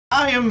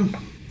am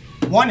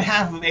one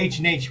half of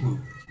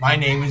H&HMovers. My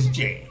name is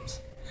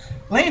James.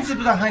 Lance is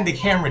behind the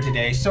camera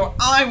today, so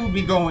I will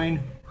be going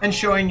and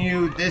showing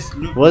you this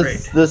loot crate.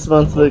 What's this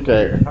month's loot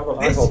crate? How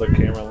about I hold the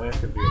camera? Lance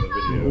can be in the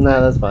video.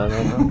 No, that's fine.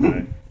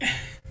 Okay.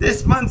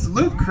 This month's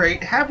loot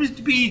crate happens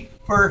to be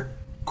for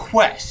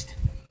Quest.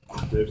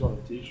 Dibs on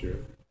the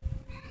t-shirt.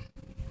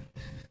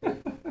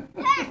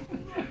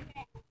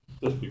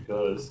 Just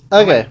because.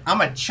 Okay. I'm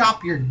gonna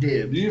chop your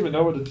dibs. Do you even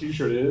know what the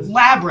t-shirt is?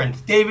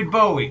 Labyrinth, David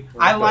Bowie. Okay.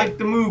 I like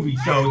the movie,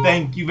 so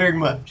thank you very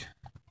much.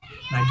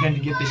 And I tend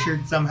to get the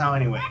shirt somehow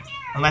anyways.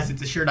 Unless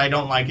it's a shirt I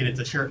don't like and it's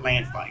a shirt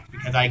Lance likes,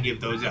 because I give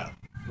those up.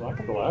 Well, I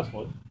got the last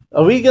one.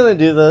 Are we gonna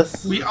do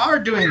this? We are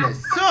doing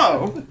this.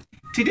 So,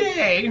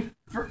 today,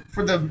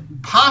 for the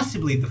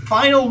possibly the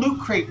final loot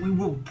crate we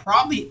will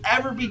probably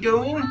ever be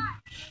doing,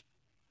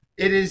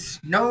 it is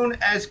known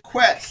as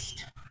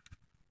Quest.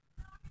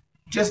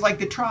 Just like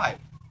the tribe.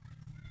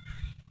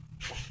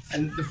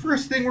 And the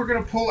first thing we're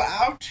going to pull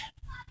out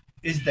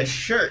is the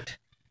shirt.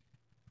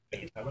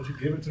 How about you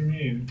give it to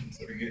me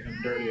instead of getting him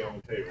dirty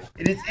on the table?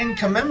 It is in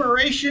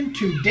commemoration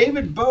to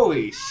David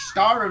Bowie,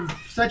 star of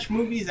such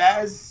movies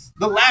as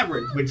The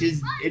Labyrinth, which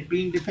is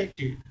being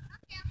depicted.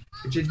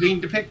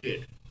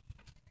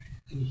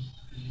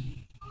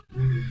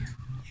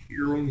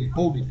 You're only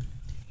holding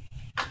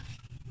it.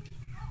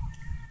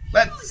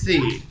 Let's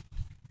see.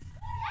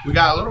 We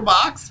got a little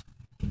box,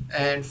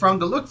 and from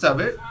the looks of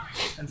it,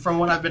 and from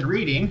what I've been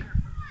reading,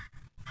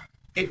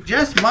 it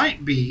just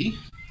might be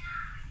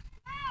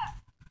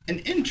an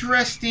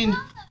interesting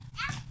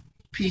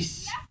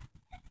piece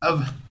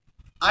of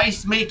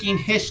ice-making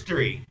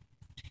history,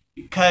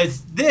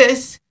 because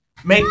this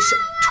makes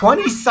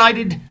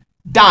 20-sided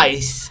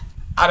dice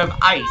out of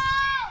ice.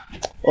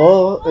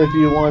 Or if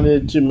you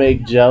wanted to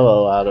make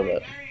Jello out of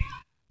it.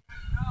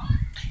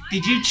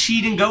 Did you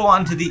cheat and go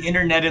onto the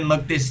internet and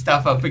look this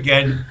stuff up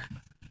again?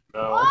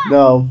 No.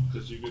 No.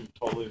 Because you can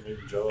totally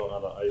make Jello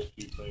out of ice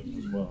cube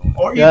things as well.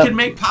 Or you can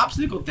make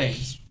popsicle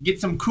things. Get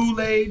some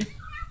Kool-Aid,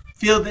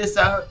 fill this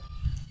out,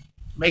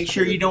 make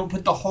sure you don't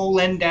put the whole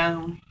end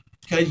down,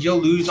 because you'll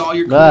lose all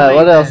your Kool-Aid. Alright,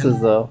 what else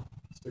is though?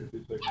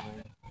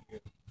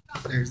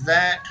 There's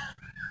that.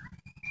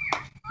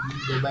 You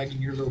can go back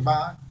in your little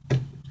box.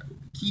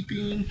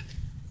 Keeping.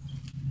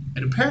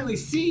 It apparently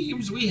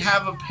seems we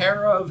have a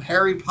pair of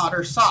Harry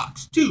Potter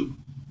socks, too.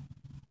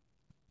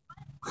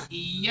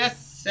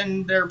 Yes,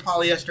 and they're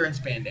polyester and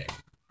spandex.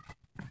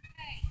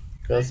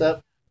 Close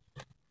up.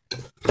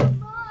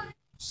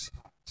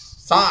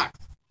 Socks.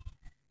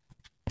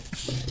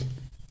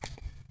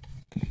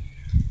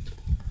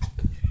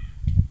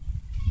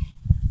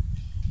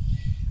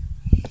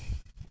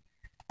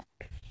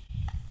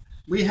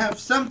 We have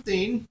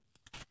something.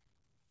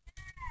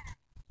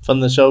 From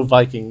the show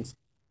Vikings.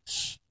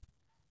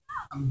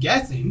 I'm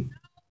guessing,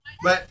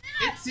 but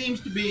it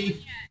seems to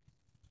be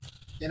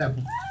in a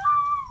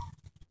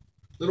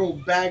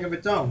little bag of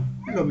its own.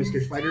 Hello,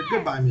 Mr. Spider.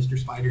 Goodbye, Mr.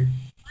 Spider.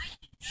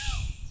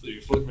 So you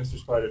flip Mr.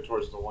 Spider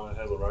towards the one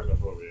that has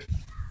arachnophobia.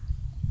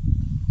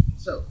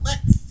 So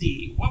let's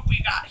see what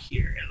we got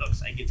here. It looks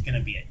like it's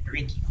gonna be a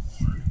drinking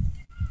horn.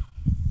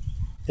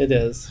 It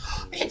is.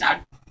 It's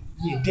a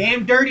you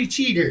damn dirty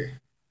cheater.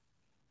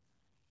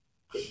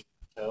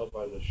 Tell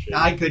by the shape.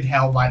 I could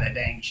tell by the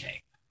dang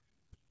shape.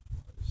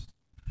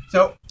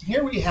 So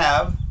here we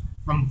have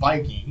from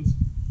Vikings,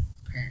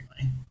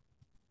 apparently,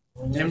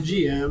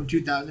 MGM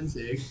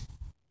 2006,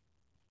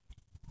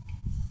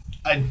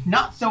 a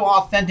not so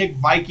authentic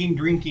Viking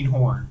drinking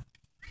horn,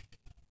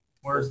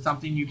 or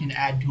something you can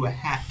add to a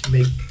hat to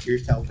make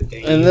yourself a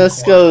dang. And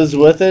this goes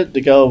with it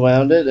to go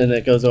around it, and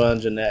it goes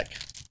around your neck.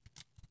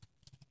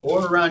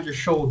 Or around your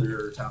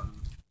shoulder or something.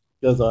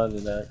 Goes on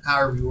your neck.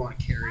 However you want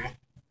to carry it.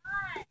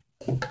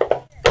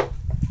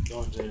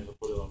 John James will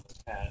put it on his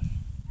hat.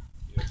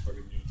 Yeah,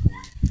 fucking uniform.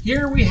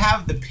 Here we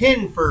have the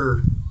pin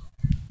for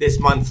this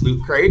month's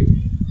loot crate,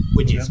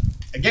 which is,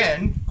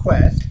 again,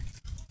 Quest.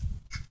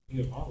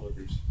 You have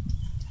onlookers.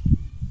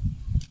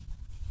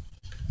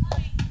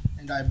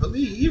 And I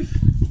believe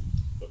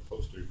The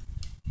poster.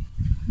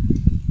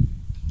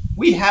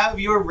 we have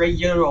your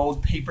regular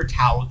old paper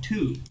towel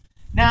too.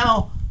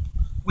 Now,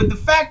 with the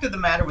fact of the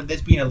matter with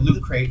this being a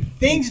loot crate,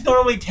 things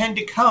normally tend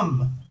to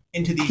come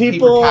into these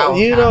paper towel.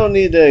 You don't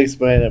need to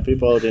explain it.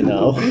 People already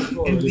know.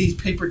 into these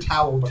paper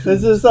towel.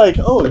 Because it's like,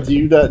 oh, do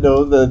you not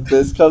know that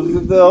this comes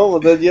in there? Well,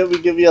 then yet we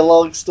give you a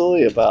long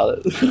story about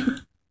it.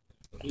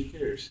 Who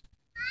cares?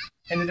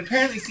 And it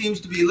apparently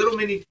seems to be a little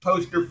mini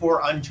poster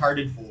for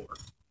Uncharted 4.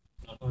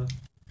 Uh-huh.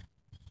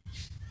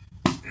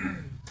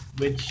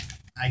 Which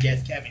I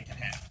guess Kevin can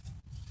have.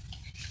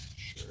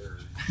 Sure.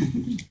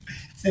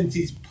 Since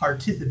he's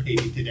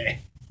participating today.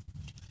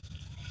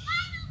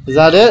 Is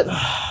that it?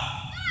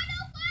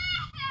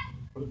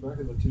 Put it back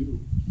in the tube.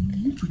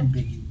 You put it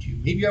back in the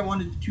tube. Maybe I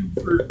wanted the tube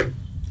for...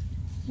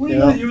 What are you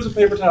going to use a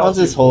paper towel? I'll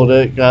just hold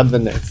it. Grab the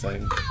next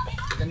thing.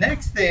 The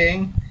next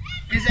thing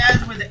is,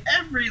 as with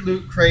every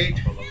loot crate,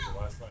 Oh, that was the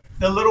last thing.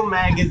 the little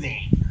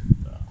magazine.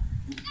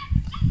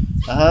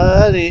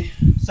 Alrighty.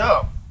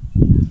 So,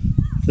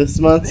 This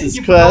month's Thank is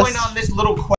you for going quest. on this little quest.